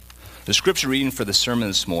The scripture reading for the sermon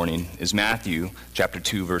this morning is Matthew chapter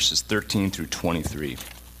 2, verses 13 through 23.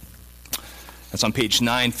 That's on page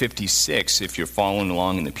 956 if you're following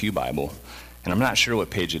along in the Pew Bible. And I'm not sure what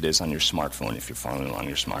page it is on your smartphone if you're following along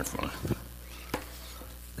your smartphone.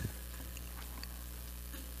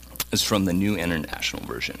 It's from the New International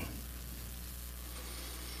Version.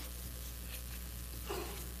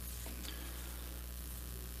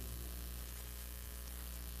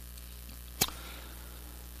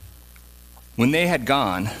 When they had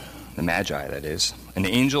gone, the Magi that is, an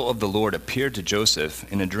angel of the Lord appeared to Joseph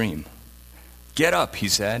in a dream. "Get up," he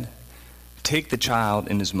said, "take the child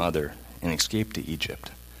and his mother and escape to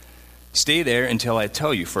Egypt. Stay there until I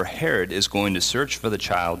tell you, for Herod is going to search for the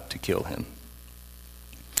child to kill him."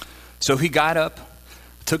 So he got up,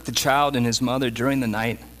 took the child and his mother during the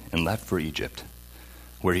night, and left for Egypt,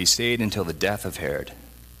 where he stayed until the death of Herod.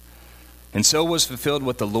 And so was fulfilled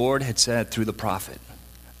what the Lord had said through the prophet,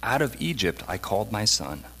 "Out of Egypt I called my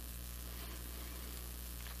son."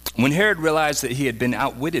 When Herod realized that he had been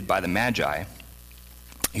outwitted by the Magi,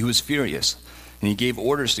 he was furious, and he gave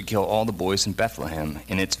orders to kill all the boys in Bethlehem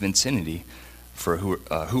and its vicinity who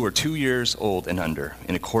were 2 years old and under,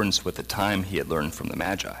 in accordance with the time he had learned from the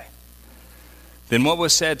Magi. Then what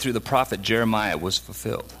was said through the prophet Jeremiah was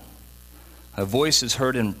fulfilled. "A voice is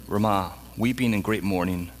heard in Ramah, weeping in great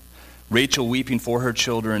mourning, Rachel weeping for her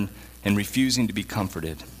children and refusing to be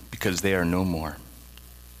comforted, because they are no more."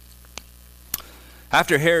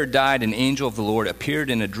 After Herod died, an angel of the Lord appeared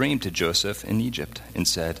in a dream to Joseph in Egypt and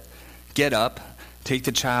said, "Get up, take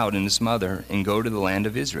the child and his mother, and go to the land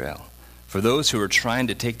of Israel, for those who are trying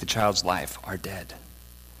to take the child's life are dead."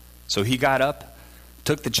 So he got up,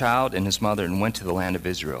 took the child and his mother, and went to the land of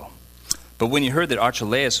Israel. But when he heard that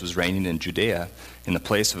Archelaus was reigning in Judea in the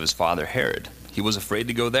place of his father Herod, he was afraid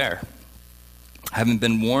to go there. Having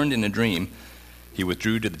been warned in a dream, he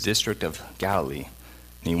withdrew to the district of Galilee,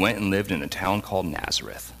 and he went and lived in a town called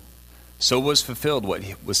Nazareth. So was fulfilled what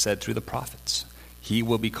was said through the prophets, "He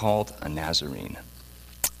will be called a Nazarene."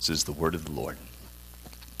 This is the word of the Lord.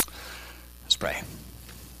 Let's pray.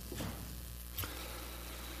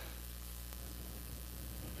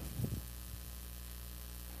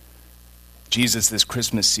 Jesus, this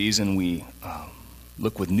Christmas season, we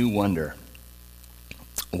look with new wonder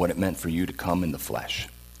at what it meant for you to come in the flesh,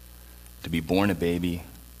 to be born a baby,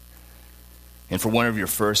 and for one of your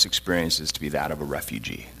first experiences to be that of a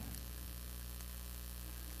refugee.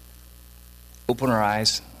 Open our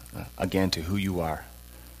eyes again to who you are.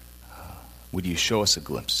 Would you show us a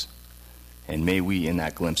glimpse? And may we in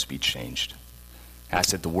that glimpse be changed.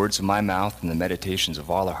 Ask that the words of my mouth and the meditations of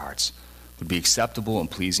all our hearts would be acceptable and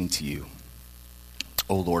pleasing to you,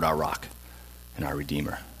 O Lord, our rock and our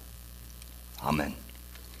Redeemer. Amen.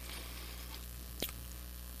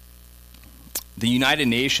 The United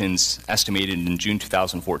Nations estimated in June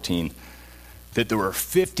 2014 that there were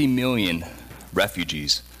 50 million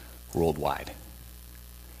refugees worldwide.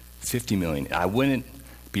 50 million. I wouldn't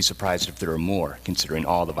be surprised if there were more, considering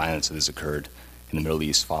all the violence that has occurred in the Middle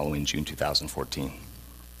East following June 2014.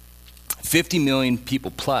 50 million people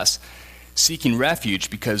plus seeking refuge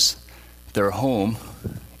because their home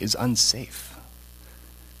is unsafe,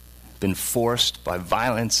 been forced by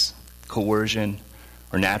violence, coercion,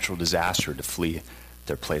 or natural disaster to flee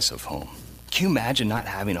their place of home. Can you imagine not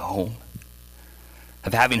having a home?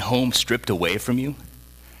 Of having home stripped away from you?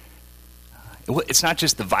 It's not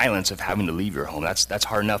just the violence of having to leave your home. That's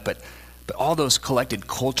hard enough, but all those collected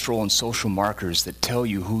cultural and social markers that tell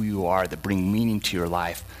you who you are, that bring meaning to your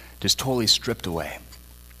life, just totally stripped away.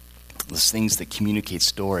 Those things that communicate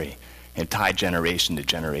story and tie generation to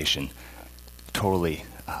generation, totally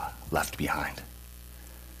left behind.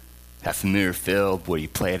 That familiar field where you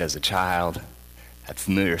played as a child, that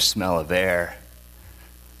familiar smell of air,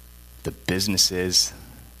 the businesses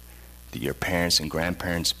that your parents and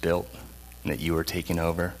grandparents built and that you were taking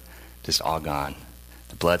over, just all gone.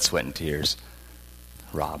 The blood, sweat, and tears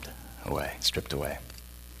robbed away, stripped away.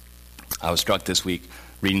 I was struck this week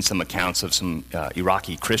reading some accounts of some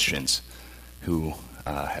Iraqi Christians who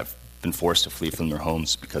have been forced to flee from their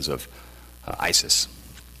homes because of ISIS.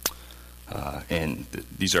 And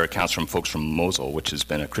these are accounts from folks from Mosul, which has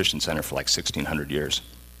been a Christian center for like 1,600 years.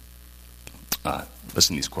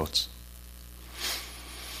 Listen to these quotes.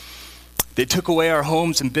 "They took away our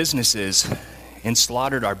homes and businesses and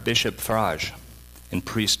slaughtered our Bishop Faraj and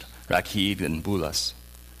priest Rakhid and Bulas.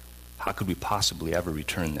 How could we possibly ever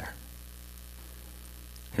return there?"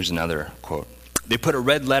 Here's another quote. "They put a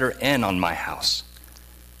red letter N on my house,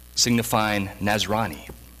 signifying Nazrani,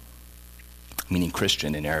 meaning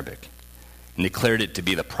Christian in Arabic, and declared it to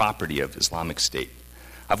be the property of Islamic State.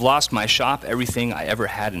 I've lost my shop, everything I ever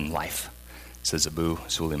had in life, says Abu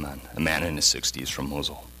Suleiman, a man in his 60s from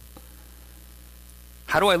Mosul.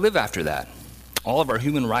 How do I live after that? All of our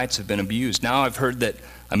human rights have been abused. Now I've heard that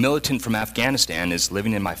a militant from Afghanistan is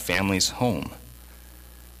living in my family's home.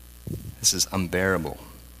 This is unbearable.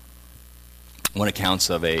 One accounts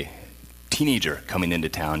of a teenager coming into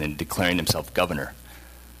town and declaring himself governor,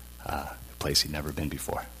 a place he'd never been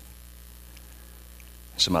before.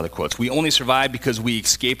 Some other quotes. We only survived because we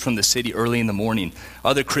escaped from the city early in the morning.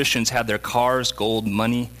 Other Christians had their cars, gold,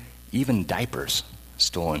 money, even diapers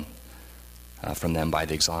stolen from them by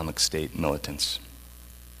the Islamic State militants.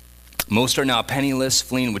 Most are now penniless,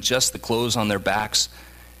 fleeing with just the clothes on their backs,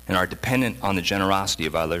 and are dependent on the generosity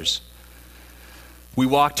of others. We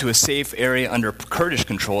walked to a safe area under Kurdish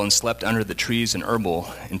control and slept under the trees in Erbil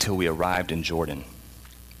until we arrived in Jordan,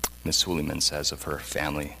 Ms. Suleiman says of her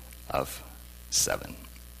family of 7.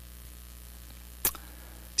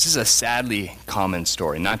 This is a sadly common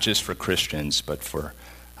story, not just for Christians, but for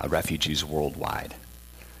refugees worldwide.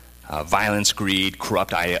 Violence, greed,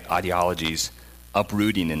 corrupt ideologies,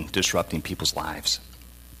 uprooting and disrupting people's lives,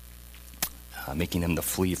 making them to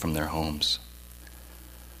flee from their homes.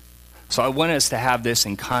 So I want us to have this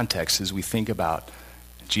in context as we think about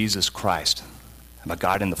Jesus Christ, about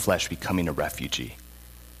God in the flesh becoming a refugee.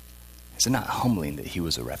 Is it not humbling that he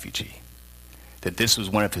was a refugee? That this was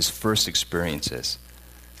one of his first experiences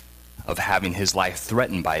of having his life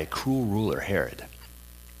threatened by a cruel ruler, Herod.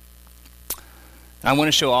 And I want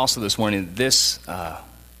to show also this morning that this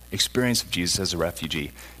experience of Jesus as a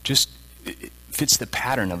refugee just fits the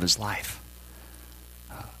pattern of his life.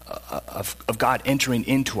 Of God entering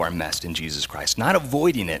into our mess in Jesus Christ, not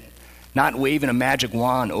avoiding it, not waving a magic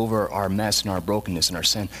wand over our mess and our brokenness and our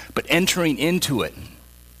sin, but entering into it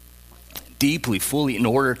deeply, fully, in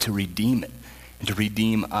order to redeem it and to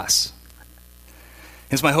redeem us.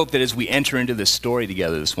 It's my hope that as we enter into this story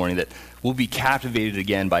together this morning, that we'll be captivated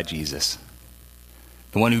again by Jesus,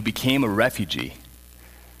 the one who became a refugee,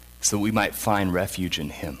 so that we might find refuge in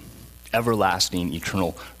him. Everlasting,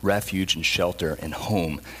 eternal refuge and shelter and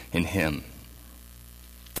home in him.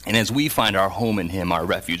 And as we find our home in him, our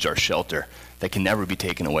refuge, our shelter, that can never be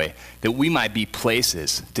taken away, that we might be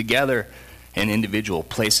places, together and individual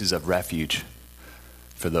places of refuge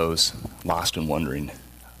for those lost and wandering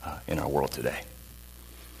in our world today.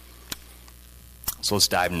 So let's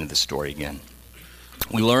dive into the story again.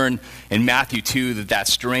 We learn in Matthew 2 that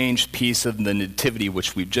strange piece of the nativity,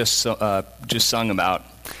 which we've just sung about,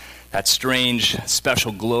 that strange,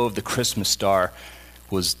 special glow of the Christmas star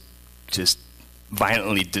was just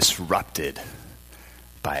violently disrupted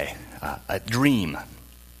by a dream,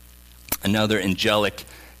 another angelic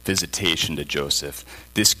visitation to Joseph.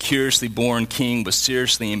 This curiously born king was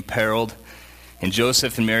seriously imperiled, and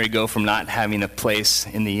Joseph and Mary go from not having a place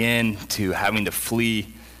in the inn to having to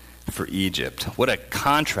flee for Egypt. What a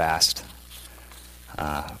contrast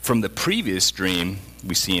from the previous dream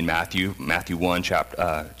we see in Matthew 1,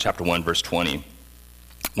 chapter 1, verse 20,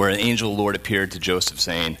 where an angel of the Lord appeared to Joseph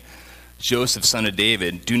saying, Joseph, son of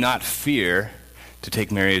David, do not fear to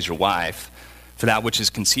take Mary as your wife, for that which is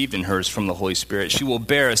conceived in her is from the Holy Spirit. She will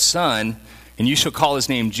bear a son, and you shall call his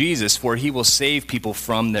name Jesus, for he will save people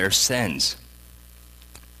from their sins.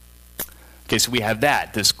 Okay, so we have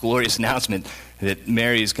this glorious announcement that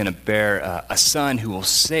Mary is going to bear a son who will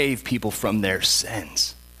save people from their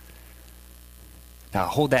sins. Now,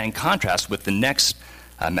 hold that in contrast with the next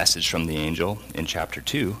message from the angel in chapter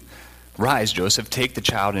 2. Rise, Joseph, take the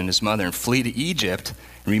child and his mother and flee to Egypt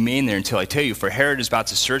and remain there until I tell you, for Herod is about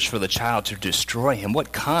to search for the child to destroy him.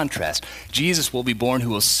 What contrast. Jesus will be born who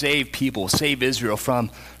will save people, save Israel from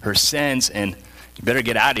her sins, and you better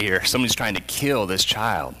get out of here. Somebody's trying to kill this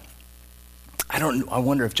child. I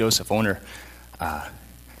wonder if Joseph, if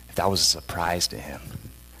that was a surprise to him.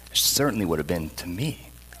 It certainly would have been to me.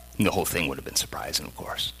 And the whole thing would have been surprising, of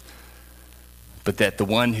course. But that the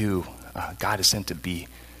one who God has sent to be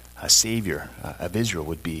a savior of Israel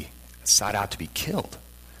would be sought out to be killed.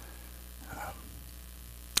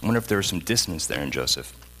 I wonder if there was some dissonance there in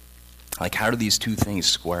Joseph. Like, how do these two things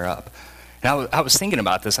square up? And I was thinking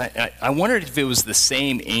about this. I wondered if it was the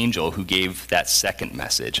same angel who gave that second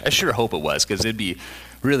message. I sure hope it was, because it'd be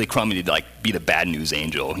really crummy to be the bad news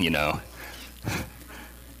angel, you know.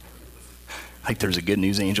 Like there's a good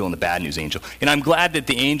news angel and the bad news angel. And I'm glad that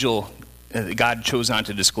the angel, God chose not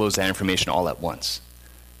to disclose that information all at once.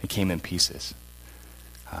 It came in pieces.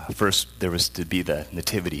 First, there was to be the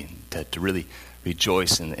nativity, to really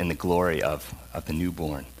rejoice in the glory of the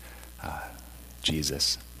newborn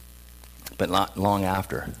Jesus. But not long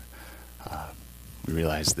after, we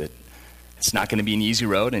realized that it's not going to be an easy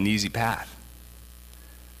road and an easy path.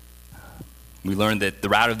 We learned that the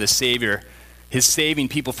route of the Savior, his saving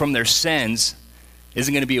people from their sins,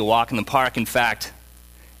 isn't going to be a walk in the park. In fact,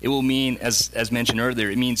 it will mean, as mentioned earlier,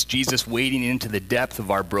 it means Jesus wading into the depth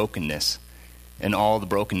of our brokenness and all the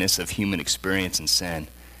brokenness of human experience and sin.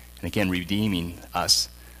 And again, redeeming us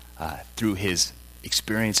through his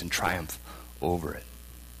experience and triumph over it.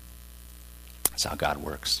 That's how God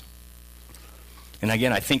works. And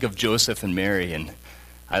again, I think of Joseph and Mary, and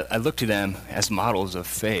I look to them as models of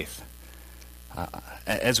faith.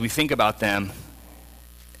 As we think about them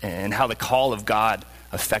and how the call of God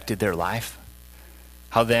affected their life,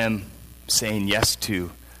 how them saying yes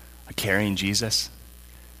to carrying Jesus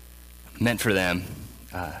meant for them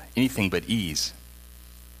anything but ease.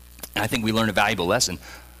 And I think we learn a valuable lesson.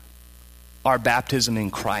 Our baptism in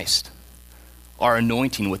Christ, our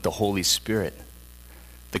anointing with the Holy Spirit,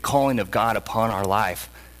 the calling of God upon our life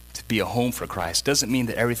to be a home for Christ doesn't mean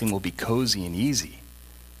that everything will be cozy and easy.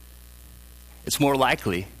 It's very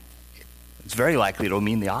likely it'll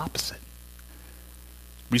mean the opposite.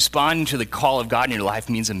 Responding to the call of God in your life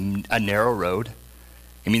means a narrow road.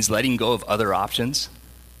 It means letting go of other options,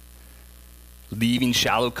 leaving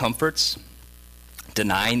shallow comforts,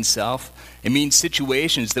 denying self. It means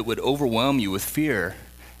situations that would overwhelm you with fear,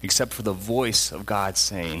 except for the voice of God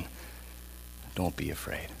saying, don't be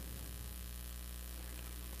afraid.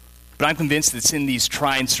 But I'm convinced that it's in these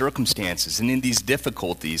trying circumstances and in these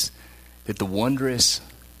difficulties that the wondrous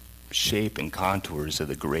shape and contours of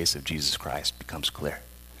the grace of Jesus Christ becomes clear.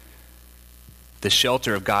 The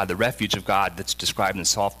shelter of God, the refuge of God that's described in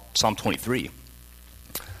Psalm 23.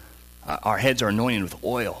 Our heads are anointed with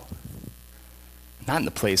oil, not in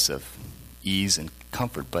the place of ease and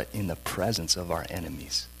comfort, but in the presence of our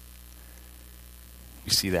enemies.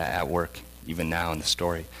 We see that at work even now in the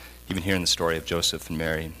story, even here in the story of Joseph and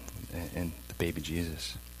Mary and the baby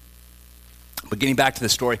Jesus. But getting back to the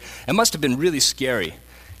story, it must have been really scary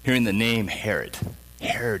hearing the name Herod.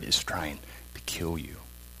 Herod is trying to kill you,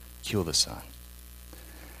 kill the son.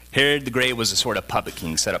 Herod the Great was a sort of puppet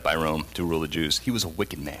king set up by Rome to rule the Jews. He was a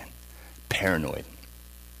wicked man, paranoid.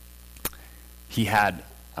 He had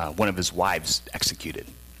one of his wives executed.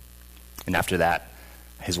 And after that,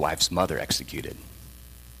 his wife's mother executed.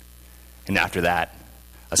 And after that,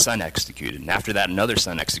 a son executed. And after that, another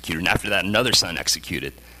son executed. And after that, another son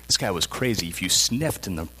executed. This guy was crazy. If you sniffed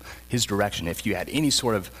in his direction, if you had any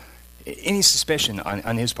suspicion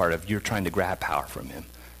on his part of you're trying to grab power from him,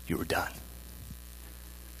 you were done.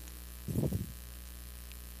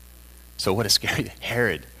 So what a scary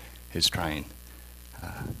Herod is trying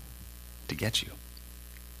to get you.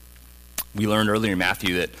 We learned earlier in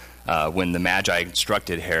Matthew that when the Magi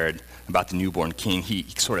instructed Herod about the newborn king, he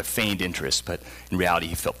sort of feigned interest, but in reality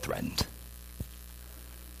he felt threatened.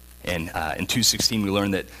 And in 2:16 we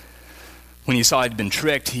learned that when he saw he'd been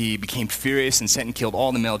tricked, he became furious and sent and killed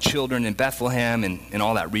all the male children in Bethlehem and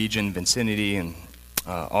all that region, vicinity, and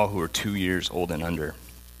all who were 2 years old and under.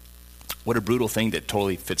 What a brutal thing that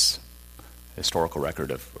totally fits the historical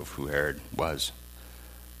record of who Herod was.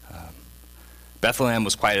 Bethlehem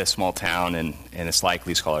was quite a small town, and it's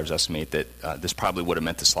likely, scholars estimate, that this probably would have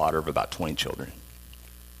meant the slaughter of about 20 children.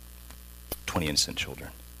 20 innocent children.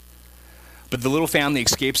 But the little family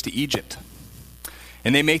escapes to Egypt,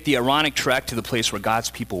 and they make the ironic trek to the place where God's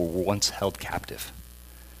people were once held captive,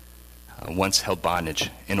 once held bondage,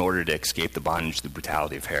 in order to escape the bondage, the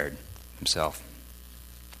brutality of Herod himself.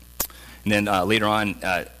 And then later on,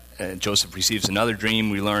 Joseph receives another dream,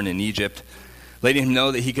 we learn, in Egypt, letting him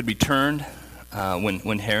know that he could return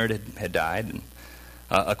when Herod had died. And,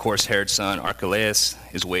 of course, Herod's son, Archelaus,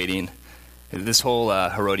 is waiting. This whole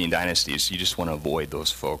Herodian dynasty, you just want to avoid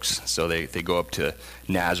those folks. So they go up to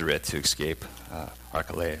Nazareth to escape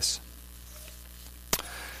Archelaus.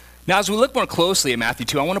 Now, as we look more closely at Matthew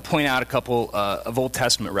 2, I want to point out a couple of Old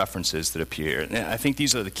Testament references that appear. And I think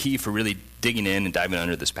these are the key for really digging in and diving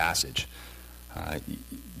under this passage.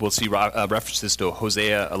 We'll see references to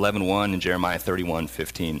Hosea 11:1 and Jeremiah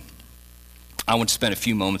 31:15. I want to spend a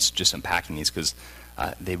few moments just unpacking these because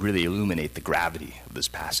they really illuminate the gravity of this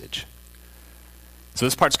passage. So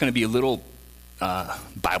this part's going to be a little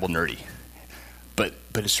Bible nerdy, but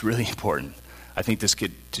it's really important. I think this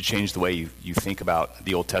could to change the way you think about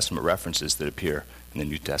the Old Testament references that appear in the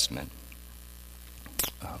New Testament.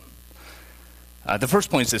 The first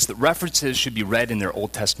point is this, that references should be read in their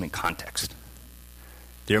Old Testament context.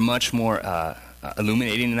 They're much more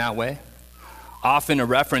illuminating in that way. Often a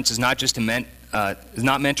reference is not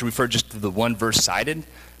meant to refer just to the one verse cited,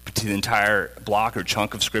 but to the entire block or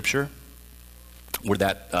chunk of Scripture where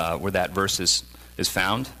that verse is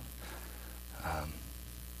found.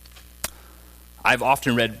 I've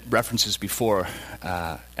often read references before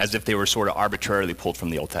as if they were sort of arbitrarily pulled from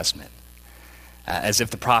the Old Testament, as if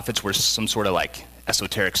the prophets were some sort of like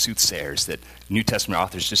esoteric soothsayers that New Testament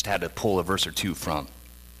authors just had to pull a verse or two from.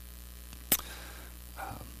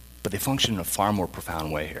 But they function in a far more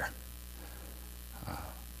profound way here.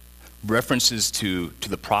 References to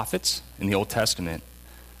the prophets in the Old Testament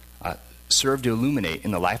serve to illuminate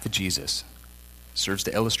in the life of Jesus, serves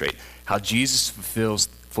to illustrate how Jesus fulfills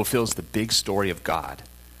the big story of God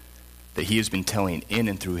that he has been telling in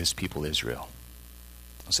and through his people Israel.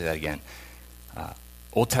 I'll say that again.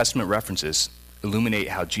 Old Testament references illuminate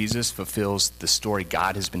how Jesus fulfills the story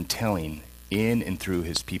God has been telling in and through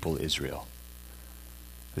his people Israel.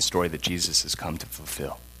 The story that Jesus has come to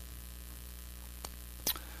fulfill.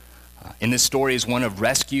 And this story is one of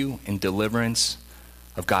rescue and deliverance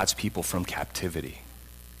of God's people from captivity.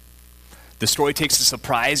 The story takes a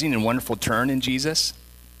surprising and wonderful turn in Jesus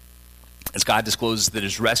as God discloses that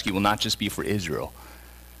his rescue will not just be for Israel,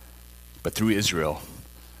 but through Israel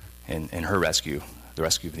and her rescue, the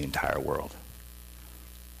rescue of the entire world.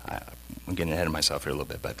 I'm getting ahead of myself here a little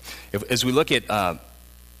bit, but as we look at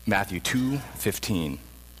Matthew 2:15,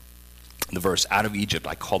 the verse, out of Egypt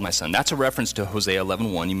I called my son. That's a reference to Hosea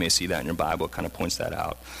 11:1. You may see that in your Bible. It kind of points that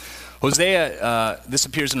out. Hosea, this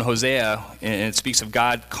appears in Hosea, and it speaks of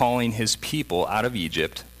God calling his people out of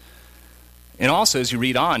Egypt. And also, as you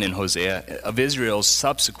read on in Hosea, of Israel's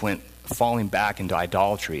subsequent falling back into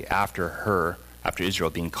idolatry after Israel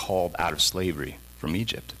being called out of slavery from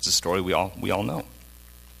Egypt. It's a story we all know,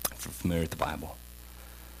 if we're familiar with the Bible.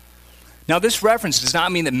 Now, this reference does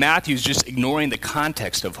not mean that Matthew is just ignoring the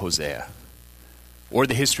context of Hosea or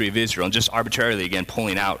the history of Israel and just arbitrarily, again,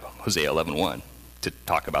 pulling out Hosea 11:1 to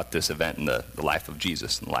talk about this event in the life of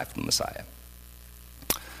Jesus and the life of the Messiah.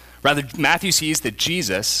 Rather, Matthew sees that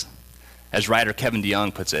Jesus, as writer Kevin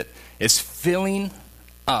DeYoung puts it, is filling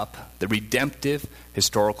up the redemptive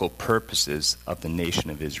historical purposes of the nation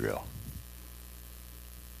of Israel.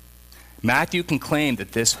 Matthew can claim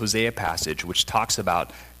that this Hosea passage, which talks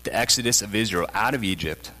about the exodus of Israel out of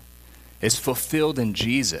Egypt, is fulfilled in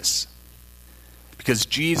Jesus because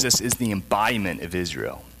Jesus is the embodiment of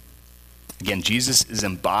Israel. Again, Jesus is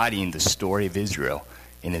embodying the story of Israel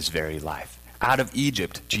in his very life. Out of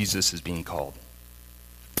Egypt, Jesus is being called.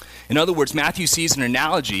 In other words, Matthew sees an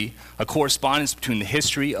analogy, a correspondence between the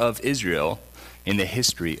history of Israel and the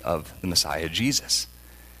history of the Messiah, Jesus.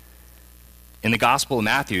 In the Gospel of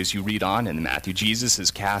Matthew, as you read on in Matthew, Jesus is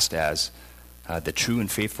cast as the true and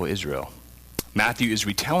faithful Israel. Matthew is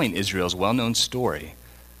retelling Israel's well-known story,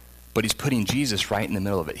 but he's putting Jesus right in the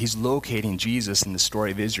middle of it. He's locating Jesus in the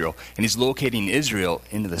story of Israel, and he's locating Israel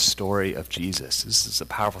into the story of Jesus. This is a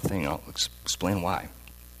powerful thing. I'll explain why.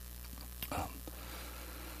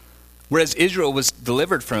 Whereas Israel was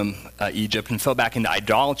delivered from Egypt and fell back into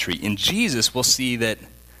idolatry, in Jesus we'll see that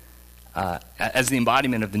as the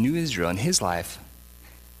embodiment of the new Israel in his life,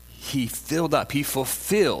 he filled up, he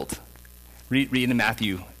fulfilled. Read in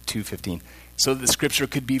Matthew 2:15. So that the scripture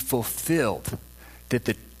could be fulfilled, that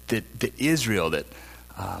the Israel, the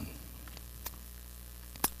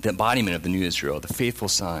embodiment of the new Israel, the faithful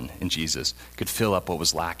son in Jesus, could fill up what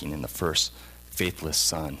was lacking in the first faithless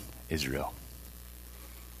son, Israel.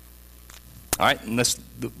 All right, and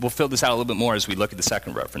we'll fill this out a little bit more as we look at the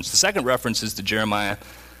second reference. The second reference is to Jeremiah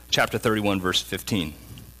chapter 31, verse 15.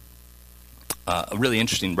 A really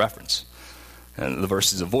interesting reference. The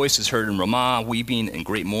verse is, a voice is heard in Ramah, weeping and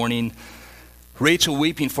great mourning, Rachel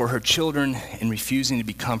weeping for her children and refusing to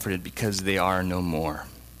be comforted because they are no more.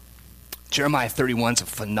 Jeremiah 31 is a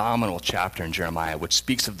phenomenal chapter in Jeremiah, which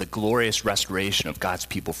speaks of the glorious restoration of God's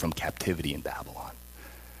people from captivity in Babylon.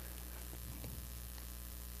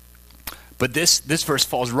 But this verse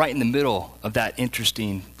falls right in the middle of that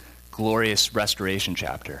interesting, glorious restoration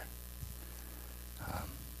chapter.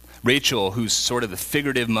 Rachel, who's sort of the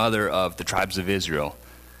figurative mother of the tribes of Israel,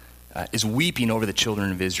 is weeping over the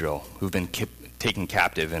children of Israel who've been taken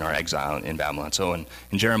captive in our exile in Babylon. So in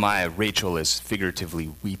Jeremiah, Rachel is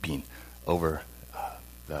figuratively weeping over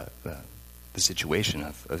the situation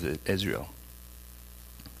of Israel.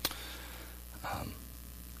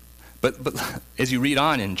 But as you read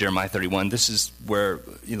on in Jeremiah 31, this is where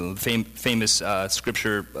the famous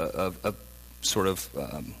scripture of sort of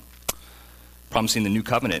promising the new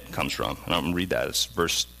covenant comes from. And I'm going to read that. It's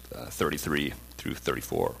verse 33 through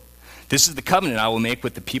 34. This is the covenant I will make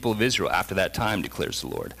with the people of Israel after that time, declares the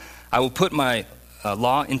Lord. I will put my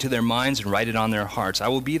law into their minds and write it on their hearts. I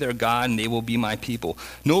will be their God, and they will be my people.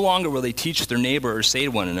 No longer will they teach their neighbor or say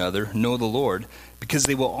to one another, know the Lord, because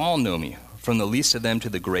they will all know me, from the least of them to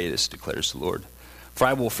the greatest, declares the Lord. For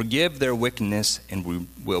I will forgive their wickedness and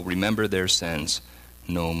will remember their sins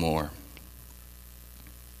no more.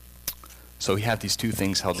 So we have these two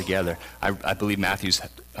things held together. I believe Matthew's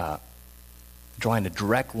drawing a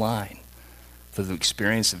direct line for the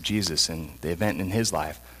experience of Jesus and the event in his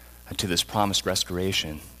life to this promised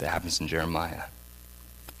restoration that happens in Jeremiah.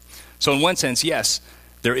 So in one sense, yes,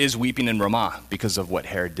 there is weeping in Ramah because of what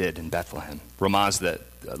Herod did in Bethlehem. Ramah is the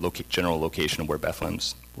general location of where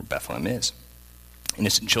Bethlehem is.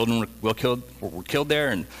 Innocent children were killed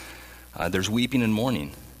there, and there's weeping and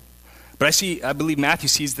mourning. But I believe Matthew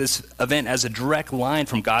sees this event as a direct line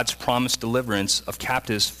from God's promised deliverance of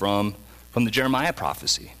captives from the Jeremiah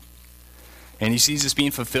prophecy. And he sees this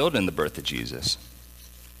being fulfilled in the birth of Jesus.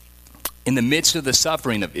 In the midst of the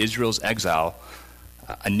suffering of Israel's exile,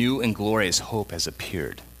 a new and glorious hope has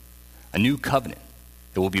appeared. A new covenant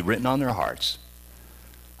that will be written on their hearts,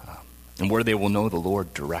 and where they will know the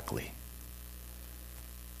Lord directly.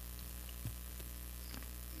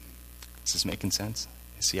 Is this making sense?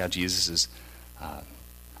 You see how Jesus is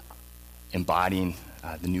embodying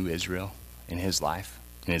the new Israel in his life,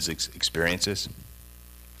 in his experiences?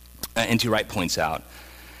 N.T. Wright points out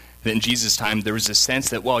that in Jesus' time there was a sense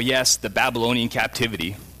that, well, yes, the Babylonian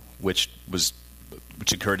captivity, which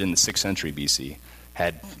occurred in the 6th century BC,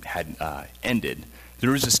 had ended.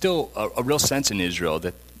 There was still a real sense in Israel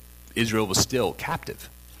that Israel was still captive.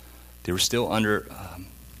 They were still under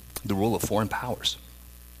the rule of foreign powers.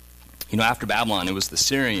 You know, after Babylon, it was the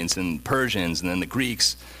Syrians and Persians and then the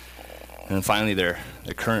Greeks, and then finally their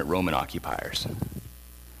current Roman occupiers.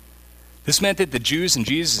 This meant that the Jews in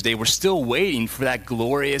Jesus' day were still waiting for that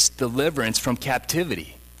glorious deliverance from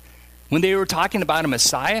captivity. When they were talking about a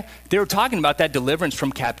Messiah, they were talking about that deliverance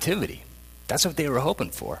from captivity. That's what they were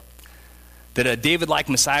hoping for. That a David-like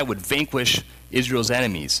Messiah would vanquish Israel's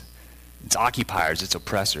enemies, its occupiers, its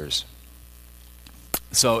oppressors.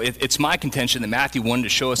 So it's my contention that Matthew wanted to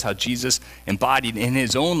show us how Jesus embodied in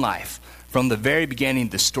his own life, from the very beginning,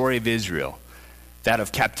 the story of Israel, that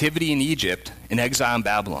of captivity in Egypt and exile in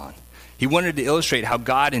Babylon. He wanted to illustrate how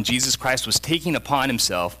God in Jesus Christ was taking upon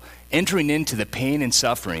himself, entering into the pain and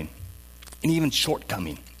suffering, and even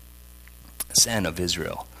shortcoming, sin of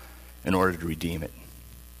Israel in order to redeem it.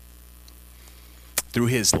 Through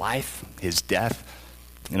his life, his death,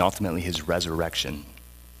 and ultimately his resurrection,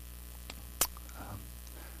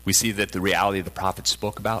 we see that the reality the prophets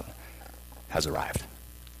spoke about has arrived.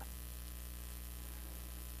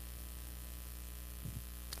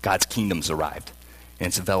 God's kingdom's arrived, and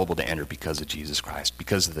it's available to enter because of Jesus Christ,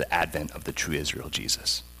 because of the advent of the true Israel,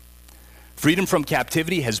 Jesus. Freedom from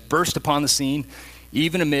captivity has burst upon the scene,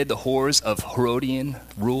 even amid the horrors of Herodian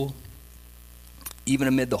rule, even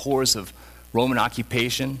amid the horrors of Roman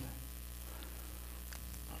occupation.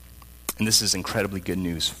 And this is incredibly good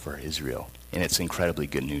news for Israel, and it's incredibly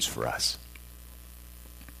good news for us.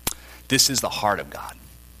 This is the heart of God,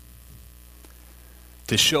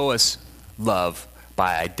 to show us love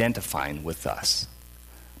by identifying with us,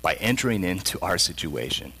 by entering into our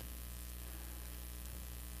situation,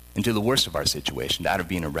 into the worst of our situation, that of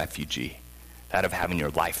being a refugee, that of having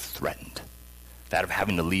your life threatened, that of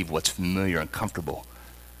having to leave what's familiar and comfortable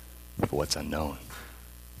for what's unknown.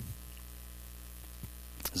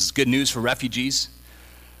 This is good news for refugees,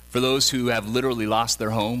 for those who have literally lost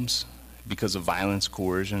their homes because of violence,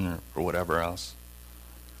 coercion, or whatever else.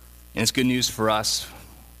 And it's good news for us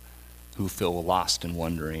who feel lost and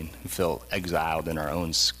wandering, who feel exiled in our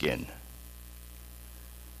own skin,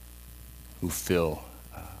 who feel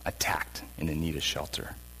attacked and in need of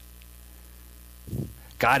shelter.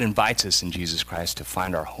 God invites us in Jesus Christ to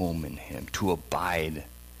find our home in him, to abide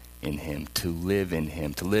in him, to live in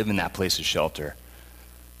him, to live in that place of shelter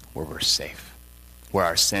where we're safe, where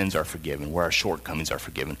our sins are forgiven, where our shortcomings are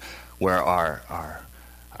forgiven, where our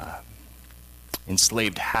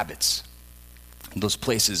enslaved habits, those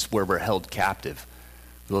places where we're held captive,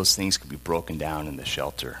 those things could be broken down in the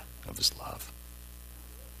shelter of his love.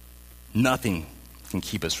 Nothing can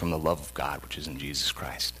keep us from the love of God, which is in Jesus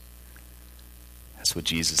Christ. That's what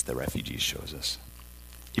Jesus, the refugee, shows us.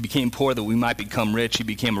 He became poor that we might become rich. He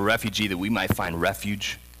became a refugee that we might find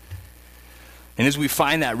refuge. And as we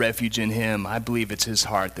find that refuge in him, I believe it's his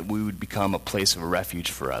heart that we would become a place of a refuge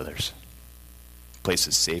for others, a place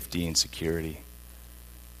of safety and security,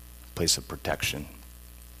 a place of protection.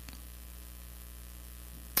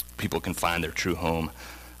 People can find their true home.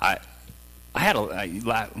 Was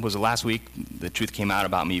it last week, the truth came out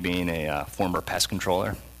about me being a former pest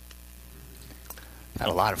controller. I had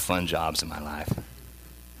a lot of fun jobs in my life.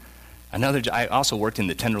 I also worked in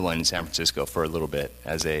the Tenderloin in San Francisco for a little bit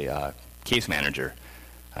as a case manager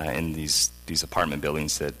in these apartment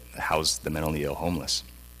buildings that house the mentally ill homeless.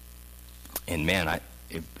 And man,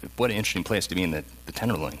 what an interesting place to be in the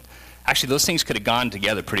Tenderloin. Actually, those things could have gone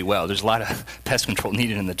together pretty well. There's a lot of pest control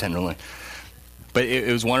needed in the Tenderloin. But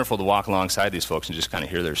it was wonderful to walk alongside these folks and just kind of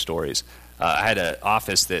hear their stories. I had an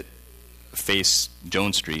office that faced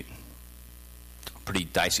Jones Street, pretty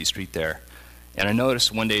dicey street there. And I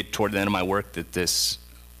noticed one day toward the end of my work that this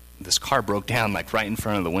car broke down like right in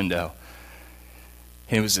front of the window.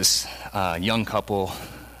 And it was this young couple,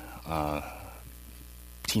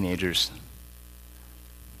 teenagers,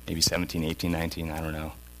 maybe 17, 18, 19, I don't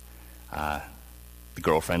know. The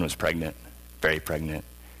girlfriend was pregnant, very pregnant,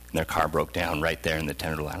 and their car broke down right there in the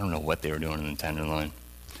Tenderloin. I don't know what they were doing in the Tenderloin.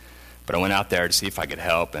 But I went out there to see if I could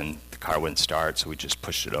help, and the car wouldn't start, so we just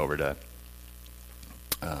pushed it over to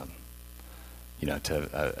to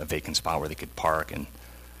a vacant spot where they could park, and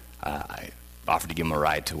I offered to give them a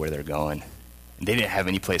ride to where they're going. And they didn't have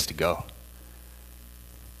any place to go.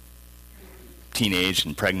 Teenaged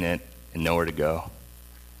and pregnant and nowhere to go.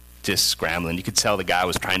 Just scrambling. You could tell the guy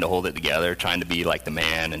was trying to hold it together, trying to be like the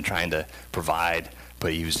man and trying to provide,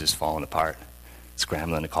 but he was just falling apart,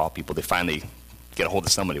 scrambling to call people. They finally get a hold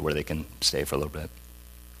of somebody where they can stay for a little bit.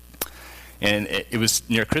 And it was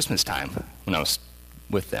near Christmas time when I was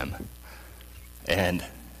with them. And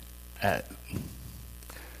it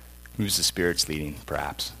was the Spirit's leading,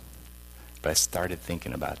 perhaps. But I started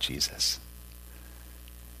thinking about Jesus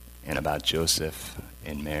and about Joseph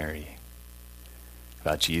and Mary,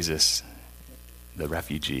 about Jesus, the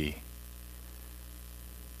refugee.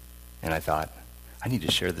 And I thought, I need to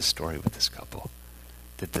share this story with this couple,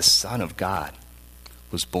 that the Son of God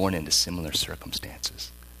was born into similar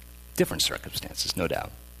circumstances. Different circumstances, no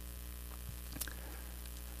doubt.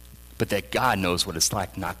 But that God knows what it's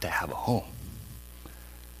like not to have a home.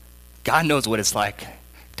 God knows what it's like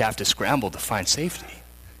to have to scramble to find safety.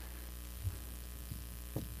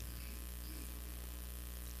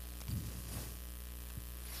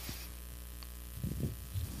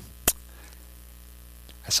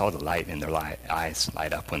 I saw the light in their eyes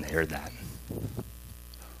light up when they heard that.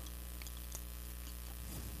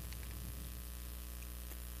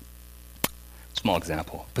 Small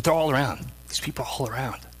example, but they're all around. These people are all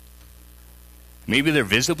around. Maybe they're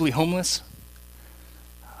visibly homeless.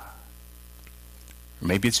 Or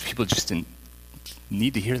maybe it's people just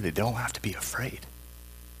need to hear they don't have to be afraid.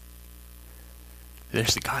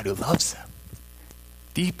 There's a God who loves them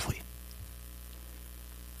deeply.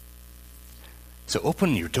 So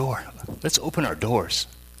open your door. Let's open our doors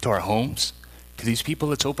to our homes, to these people.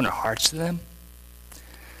 Let's open our hearts to them.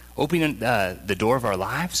 Opening the door of our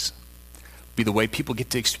lives be the way people get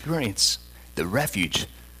to experience the refuge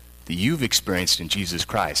that you've experienced in Jesus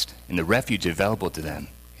Christ and the refuge available to them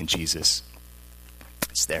in Jesus.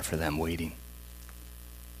 It's there for them waiting.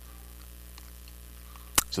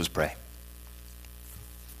 So let's pray.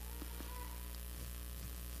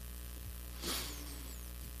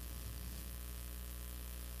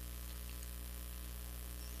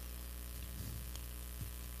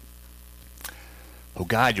 Oh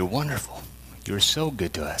God, you're wonderful. You're so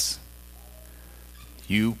good to us.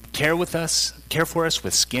 You care for us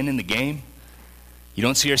with skin in the game. You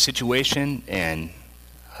don't see our situation and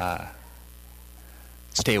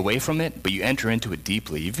stay away from it, but you enter into it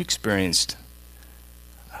deeply. You've experienced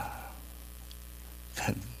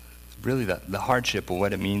really the hardship of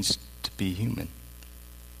what it means to be human.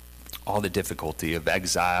 All the difficulty of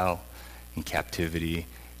exile and captivity,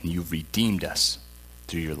 and you've redeemed us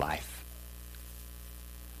through your life.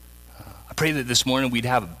 I pray that this morning we'd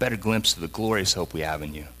have a better glimpse of the glorious hope we have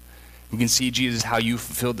in you. We can see, Jesus, how you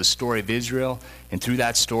fulfilled the story of Israel, and through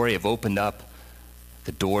that story have opened up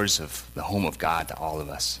the doors of the home of God to all of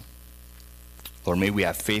us. Lord, may we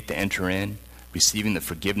have faith to enter in, receiving the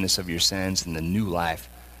forgiveness of your sins and the new life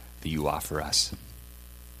that you offer us.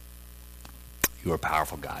 You are a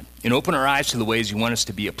powerful God. And open our eyes to the ways you want us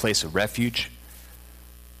to be a place of refuge,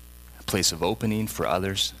 a place of opening for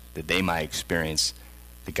others, that they might experience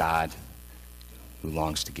the God who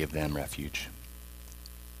longs to give them refuge.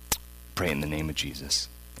 Pray in the name of Jesus.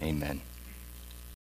 Amen.